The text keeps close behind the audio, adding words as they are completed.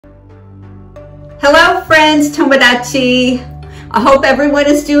Hello friends, Tomodachi. I hope everyone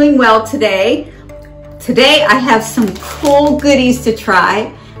is doing well today. Today I have some cool goodies to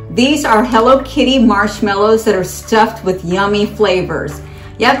try. These are Hello Kitty marshmallows that are stuffed with yummy flavors.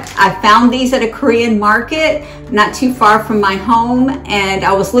 Yep, I found these at a Korean market not too far from my home, and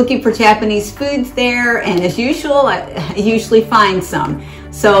I was looking for Japanese foods there, and as usual, I usually find some.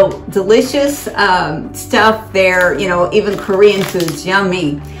 So delicious stuff there, you know, even Korean food's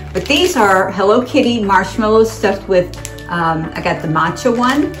yummy. But these are Hello Kitty marshmallows stuffed with, I got the matcha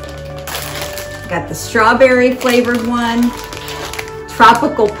one, I got the strawberry flavored one,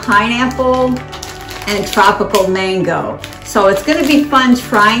 tropical pineapple, and tropical mango. So it's gonna be fun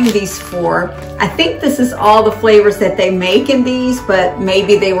trying these four. I think this is all the flavors that they make in these, but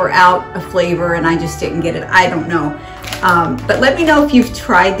maybe they were out of flavor and I just didn't get it. I don't know. But let me know if you've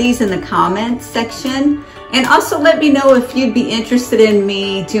tried these in the comments section. And also let me know if you'd be interested in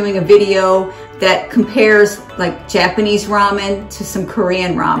me doing a video that compares like Japanese ramen to some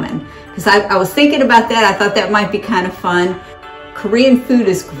Korean ramen. Because I was thinking about that. I thought that might be kind of fun. Korean food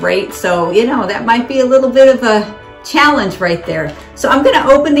is great, so you know, that might be a little bit of a challenge right there. So I'm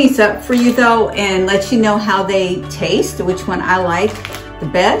gonna open these up for you though and let you know how they taste, which one I like the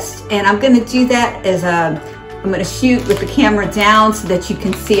best. And I'm gonna do that as I'm gonna shoot with the camera down so that you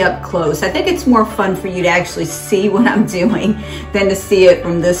can see up close. I think it's more fun for you to actually see what I'm doing than to see it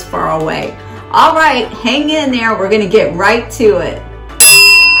from this far away. All right, hang in there. We're gonna get right to it.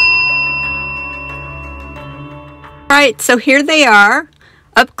 All right, so here they are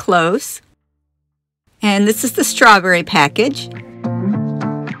up close. And this is the strawberry package.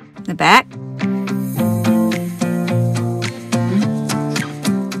 The back.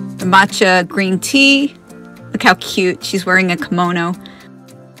 The matcha green tea. Look how cute. She's wearing a kimono.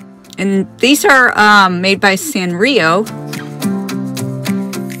 And these are made by Sanrio.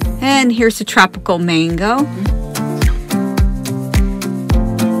 And here's the tropical mango.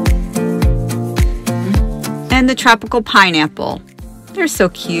 And the tropical pineapple. They're so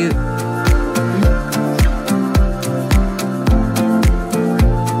cute.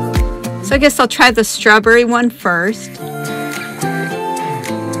 So I guess I'll try the strawberry one first.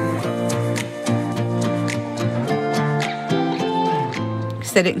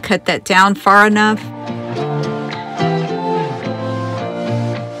 Because I didn't cut that down far enough.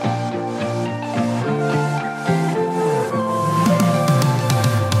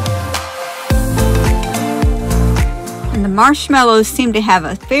 And the marshmallows seem to have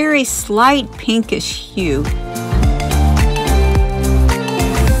a very slight pinkish hue.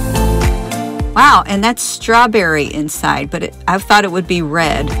 Wow, and that's strawberry inside, but I thought it would be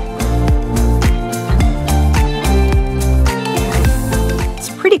red. It's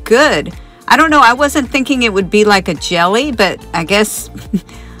pretty good. I don't know, I wasn't thinking it would be like a jelly, but I guess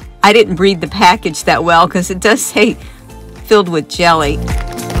I didn't read the package that well because it does say filled with jelly.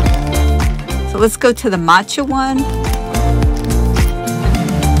 So let's go to the matcha one.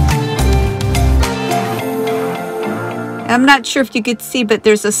 I'm not sure if you could see, but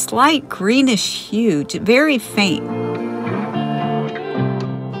there's a slight greenish hue, very faint.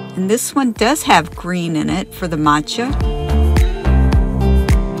 And this one does have green in it for the matcha.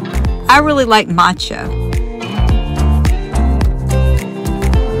 I really like matcha.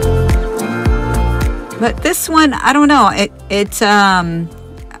 But this one, I don't know. I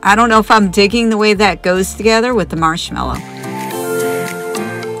don't know if I'm digging the way that goes together with the marshmallow.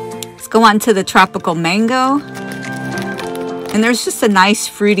 Let's go on to the tropical mango. And there's just a nice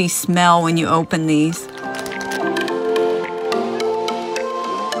fruity smell when you open these.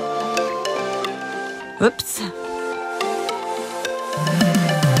 Whoops.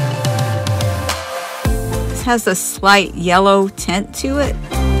 This has a slight yellow tint to it.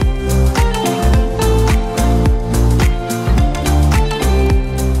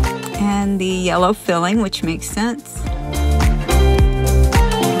 And the yellow filling, which makes sense.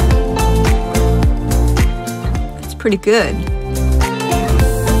 It's pretty good.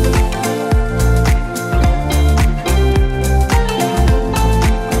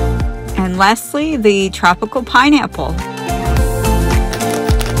 And lastly, the tropical pineapple.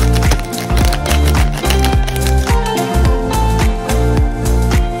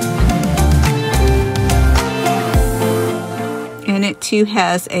 And it too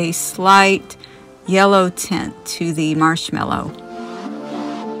has a slight yellow tint to the marshmallow.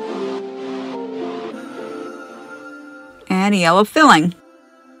 And a yellow filling.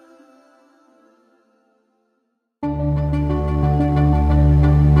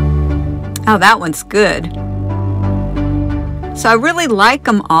 Oh, that one's good. So I really like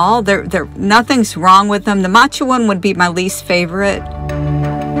them all. Nothing's wrong with them. The matcha one would be my least favorite.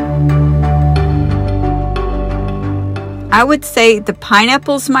 I would say the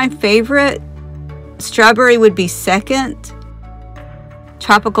pineapple's my favorite. Strawberry would be second.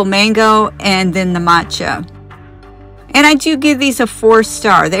 Tropical mango, and then the matcha. And I do give these a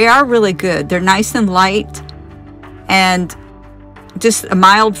 4-star. They are really good. They're nice and light and just a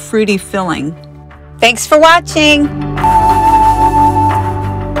mild fruity filling. Thanks for watching.